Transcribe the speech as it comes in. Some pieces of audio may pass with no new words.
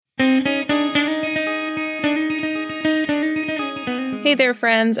Hey there,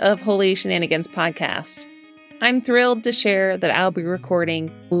 friends of Holy Shenanigans Podcast. I'm thrilled to share that I'll be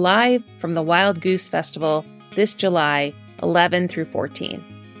recording live from the Wild Goose Festival this July 11 through 14.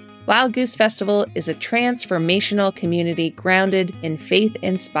 Wild Goose Festival is a transformational community grounded in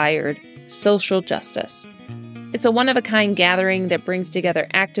faith-inspired social justice. It's a one-of-a-kind gathering that brings together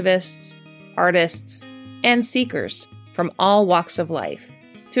activists, artists, and seekers from all walks of life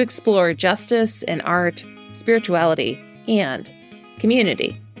to explore justice in art, spirituality, and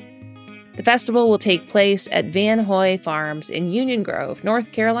community. The festival will take place at Van Hoy Farms in Union Grove,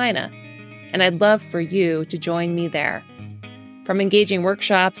 North Carolina, and I'd love for you to join me there. From engaging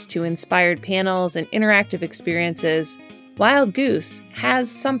workshops to inspired panels and interactive experiences, Wild Goose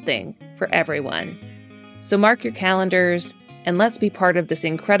has something for everyone. So mark your calendars and let's be part of this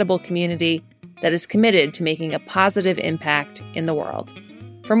incredible community that is committed to making a positive impact in the world.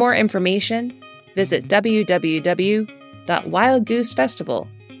 For more information, visit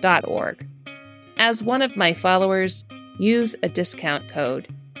www.wildgoosefestival.org. As one of my followers, use a discount code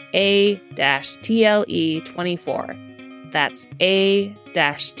A-TLE24. That's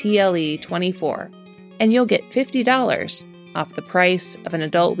A-TLE24. And you'll get $50 off the price of an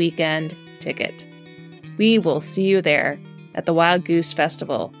adult weekend ticket. We will see you there at the Wild Goose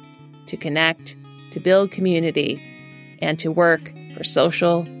Festival to connect, to build community, and to work for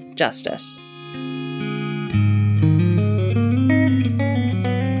social justice.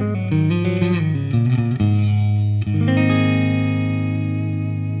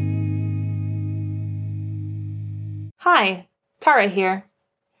 Hi, Tara here.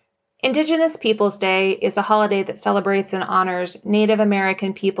 Indigenous Peoples Day is a holiday that celebrates and honors Native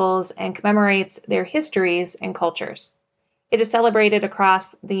American peoples and commemorates their histories and cultures. It is celebrated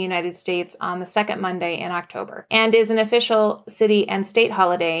across the United States on the second Monday in October and is an official city and state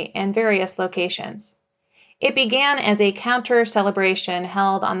holiday in various locations. It began as a counter-celebration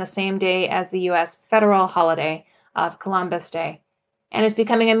held on the same day as the U.S. federal holiday of Columbus Day and is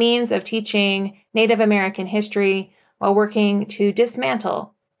becoming a means of teaching Native American history while working to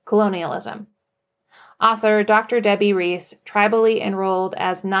dismantle colonialism. Author Dr. Debbie Reese, tribally enrolled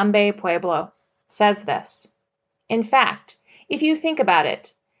as Nambe Pueblo, says this: in fact, if you think about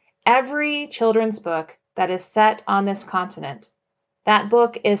it, every children's book that is set on this continent, that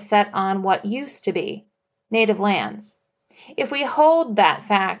book is set on what used to be native lands. If we hold that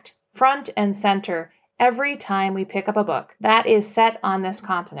fact front and center every time we pick up a book that is set on this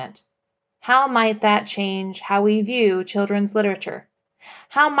continent, how might that change how we view children's literature?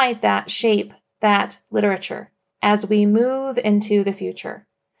 How might that shape that literature as we move into the future?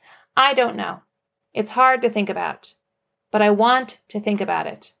 I don't know. It's hard to think about, but I want to think about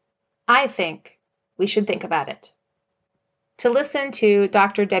it. I think we should think about it. To listen to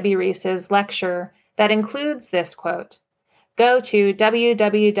Dr. Debbie Reese's lecture that includes this quote, go to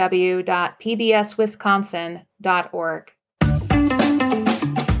www.pbswisconsin.org.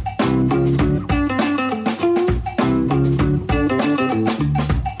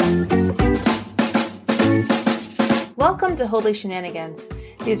 Welcome to Holy Shenanigans.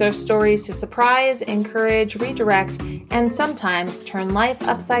 These are stories to surprise, encourage, redirect, and sometimes turn life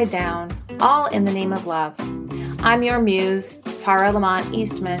upside down, all in the name of love. I'm your muse, Tara Lamont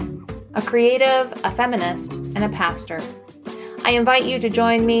Eastman, a creative, a feminist, and a pastor. I invite you to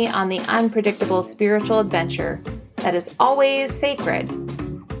join me on the unpredictable spiritual adventure that is always sacred,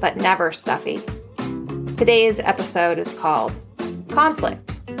 but never stuffy. Today's episode is called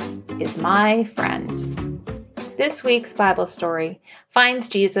Conflict is My Friend. This week's Bible story finds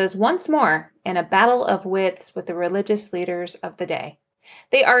Jesus once more in a battle of wits with the religious leaders of the day.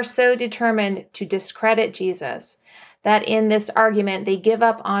 They are so determined to discredit Jesus that in this argument they give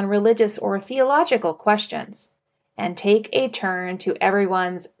up on religious or theological questions and take a turn to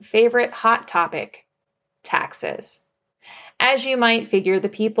everyone's favorite hot topic, taxes. As you might figure, the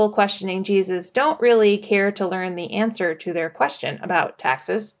people questioning Jesus don't really care to learn the answer to their question about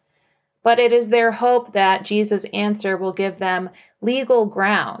taxes. But it is their hope that Jesus' answer will give them legal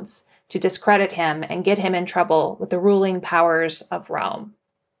grounds to discredit him and get him in trouble with the ruling powers of Rome.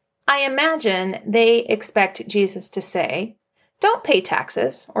 I imagine they expect Jesus to say, don't pay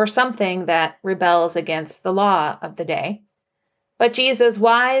taxes, or something that rebels against the law of the day. But Jesus,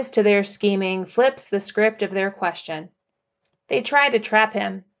 wise to their scheming, flips the script of their question. They try to trap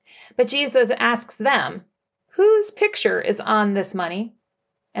him, but Jesus asks them, whose picture is on this money?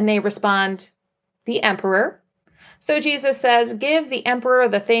 And they respond, the emperor. So Jesus says, give the emperor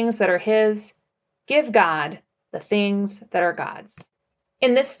the things that are his, give God the things that are God's.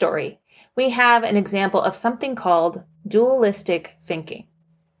 In this story, we have an example of something called dualistic thinking.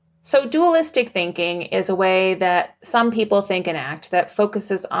 So dualistic thinking is a way that some people think and act that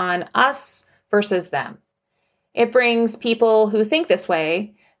focuses on us versus them. It brings people who think this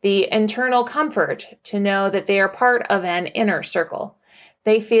way the internal comfort to know that they are part of an inner circle.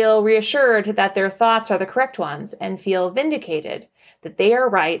 They feel reassured that their thoughts are the correct ones and feel vindicated that they are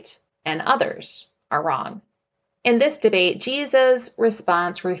right and others are wrong. In this debate, Jesus'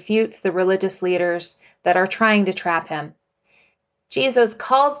 response refutes the religious leaders that are trying to trap him. Jesus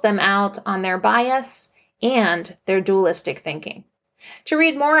calls them out on their bias and their dualistic thinking. To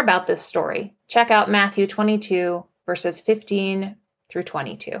read more about this story, check out Matthew 22, verses 15 through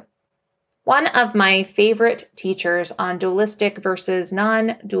 22. One of my favorite teachers on dualistic versus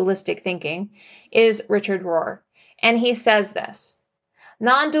non-dualistic thinking is Richard Rohr, and he says this: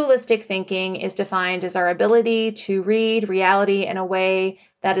 non-dualistic thinking is defined as our ability to read reality in a way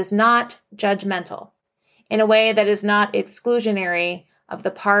that is not judgmental, in a way that is not exclusionary of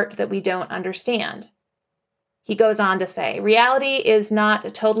the part that we don't understand. He goes on to say, reality is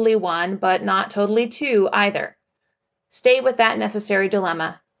not totally one, but not totally two either. Stay with that necessary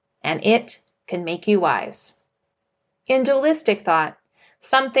dilemma, and it can make you wise. In dualistic thought,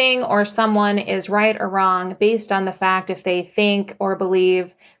 something or someone is right or wrong based on the fact if they think or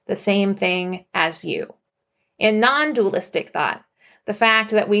believe the same thing as you. In non-dualistic thought, the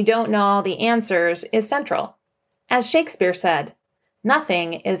fact that we don't know all the answers is central. As Shakespeare said,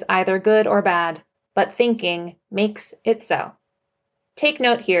 nothing is either good or bad, but thinking makes it so. Take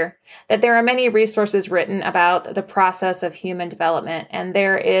note here that there are many resources written about the process of human development, and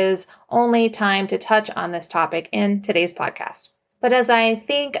there is only time to touch on this topic in today's podcast. But as I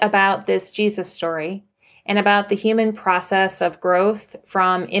think about this Jesus story and about the human process of growth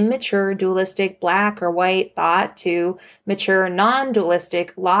from immature dualistic black or white thought to mature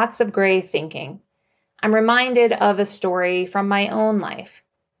non-dualistic lots of gray thinking, I'm reminded of a story from my own life.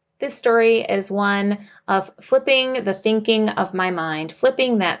 This story is one of flipping the thinking of my mind,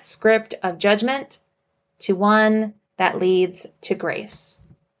 flipping that script of judgment to one that leads to grace.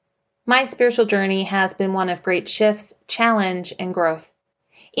 My spiritual journey has been one of great shifts, challenge, and growth.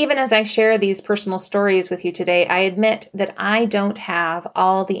 Even as I share these personal stories with you today, I admit that I don't have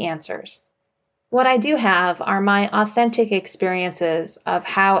all the answers. What I do have are my authentic experiences of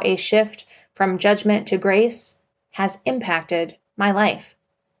how a shift from judgment to grace has impacted my life.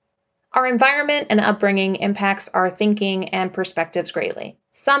 Our environment and upbringing impacts our thinking and perspectives greatly,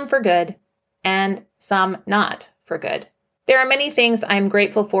 some for good and some not for good. There are many things I'm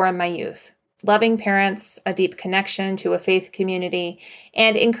grateful for in my youth: loving parents, a deep connection to a faith community,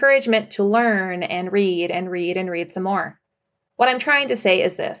 and encouragement to learn and read and read and read some more. What I'm trying to say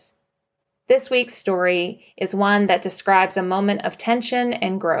is this. This week's story is one that describes a moment of tension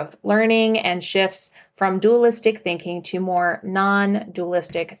and growth, learning and shifts from dualistic thinking to more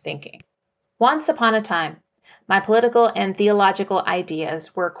non-dualistic thinking. Once upon a time, my political and theological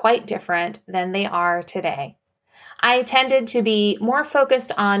ideas were quite different than they are today. I tended to be more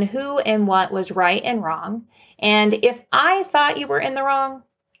focused on who and what was right and wrong, and if I thought you were in the wrong,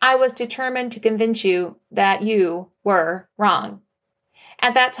 I was determined to convince you that you were wrong.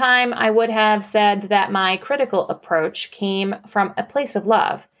 At that time, I would have said that my critical approach came from a place of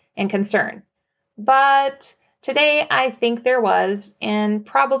love and concern. But today, I think there was, and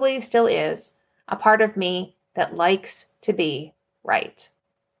probably still is, a part of me that likes to be right.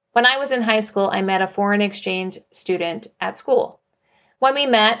 When I was in high school, I met a foreign exchange student at school. When we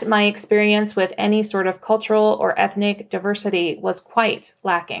met, my experience with any sort of cultural or ethnic diversity was quite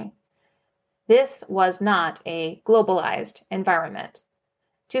lacking. This was not a globalized environment.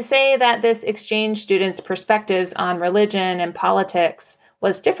 To say that this exchange student's perspectives on religion and politics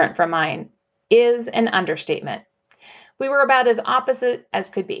was different from mine is an understatement. We were about as opposite as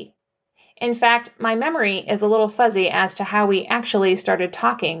could be. In fact, my memory is a little fuzzy as to how we actually started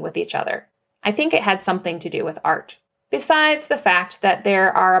talking with each other. I think it had something to do with art. Besides the fact that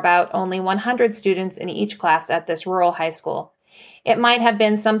there are about only 100 students in each class at this rural high school, it might have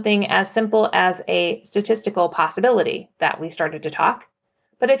been something as simple as a statistical possibility that we started to talk.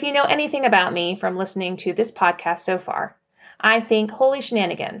 But if you know anything about me from listening to this podcast so far, I think holy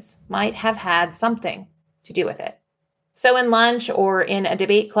shenanigans might have had something to do with it. So in lunch or in a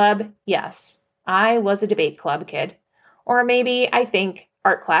debate club, yes, I was a debate club kid. Or maybe, I think,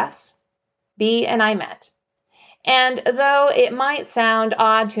 art class. B and I met. And though it might sound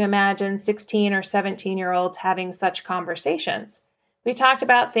odd to imagine 16 or 17-year-olds having such conversations, we talked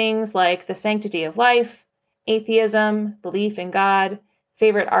about things like the sanctity of life, atheism, belief in God,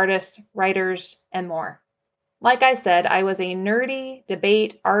 favorite artists, writers, and more. Like I said, I was a nerdy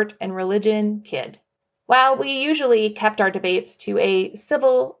debate, art, and religion kid. While we usually kept our debates to a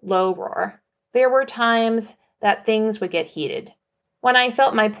civil low roar, there were times that things would get heated, when I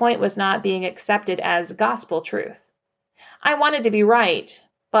felt my point was not being accepted as gospel truth. I wanted to be right,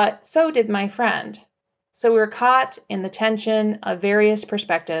 but so did my friend. So we were caught in the tension of various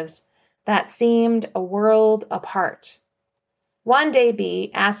perspectives that seemed a world apart. One day,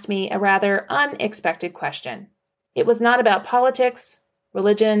 B asked me a rather unexpected question. It was not about politics,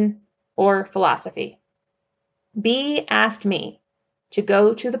 religion, or philosophy. B asked me to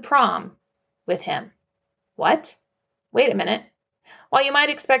go to the prom with him. What? Wait a minute. While you might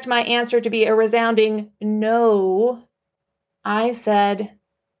expect my answer to be a resounding no, I said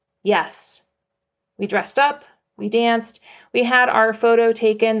yes. We dressed up, we danced, we had our photo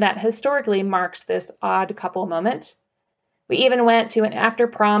taken that historically marks this odd couple moment. We even went to an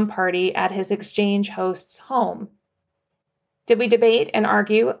after-prom party at his exchange host's home. Did we debate and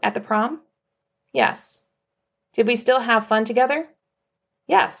argue at the prom? Yes. Did we still have fun together?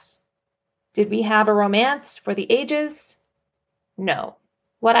 Yes. Did we have a romance for the ages? No.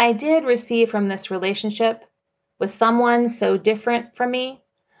 What I did receive from this relationship with someone so different from me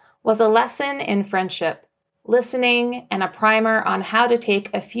was a lesson in friendship, listening, and a primer on how to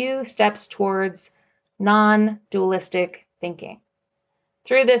take a few steps towards non-dualistic thinking.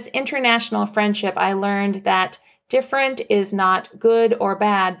 Through this international friendship, I learned that different is not good or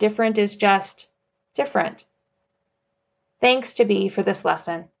bad. Different is just different. Thanks to B for this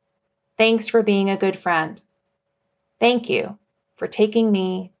lesson. Thanks for being a good friend. Thank you for taking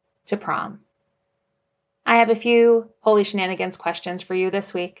me to prom. I have a few Holy Shenanigans questions for you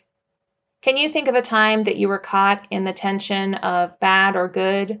this week. Can you think of a time that you were caught in the tension of bad or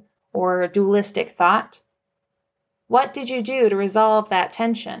good or dualistic thought? What did you do to resolve that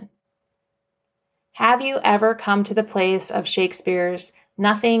tension? Have you ever come to the place of Shakespeare's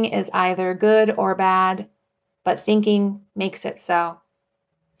 "Nothing is either good or bad, but thinking makes it so"?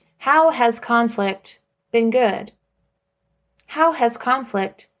 How has conflict been good? How has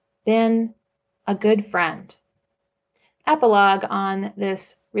conflict been a good friend? Epilogue on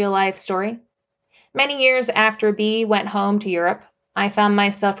this real-life story. Many years after B went home to Europe, I found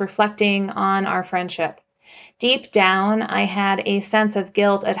myself reflecting on our friendship. Deep down, I had a sense of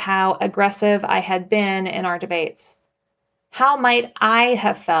guilt at how aggressive I had been in our debates. How might I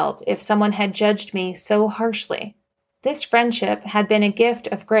have felt if someone had judged me so harshly? This friendship had been a gift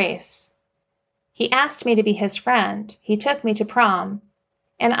of grace. He asked me to be his friend. He took me to prom,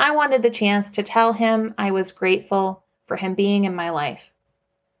 and I wanted the chance to tell him I was grateful for him being in my life.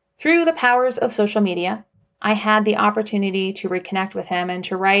 Through the powers of social media, I had the opportunity to reconnect with him and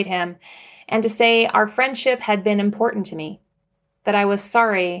to write him and to say our friendship had been important to me, that I was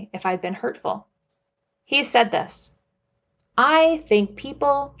sorry if I'd been hurtful. He said this: "I think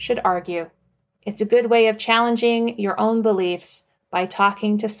people should argue. It's a good way of challenging your own beliefs by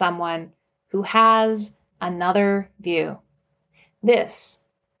talking to someone who has another view. This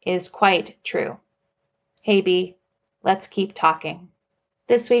is quite true. Hey B, let's keep talking."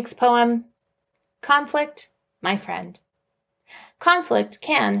 This week's poem, Conflict, My Friend. Conflict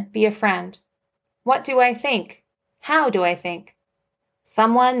can be a friend. What do I think? How do I think?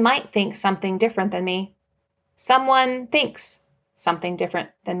 Someone might think something different than me. Someone thinks something different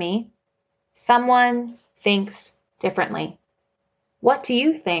than me. Someone thinks differently. What do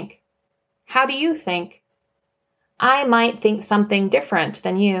you think? How do you think? I might think something different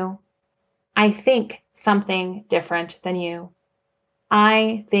than you. I think something different than you.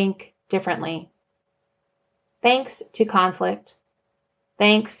 I think differently. Thanks to conflict.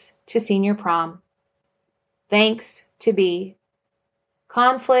 Thanks to senior prom. Thanks to B.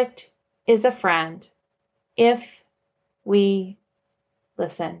 Conflict is a friend if we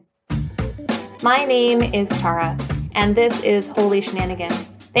listen. My name is Tara, and this is Holy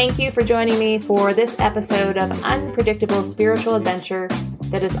Shenanigans. Thank you for joining me for this episode of unpredictable spiritual adventure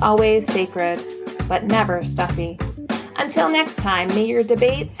that is always sacred, but never stuffy. Until next time, may your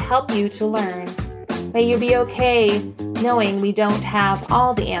debates help you to learn. May you be okay knowing we don't have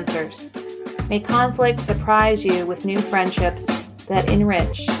all the answers. May conflict surprise you with new friendships that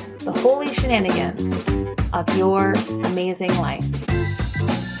enrich the holy shenanigans of your amazing life.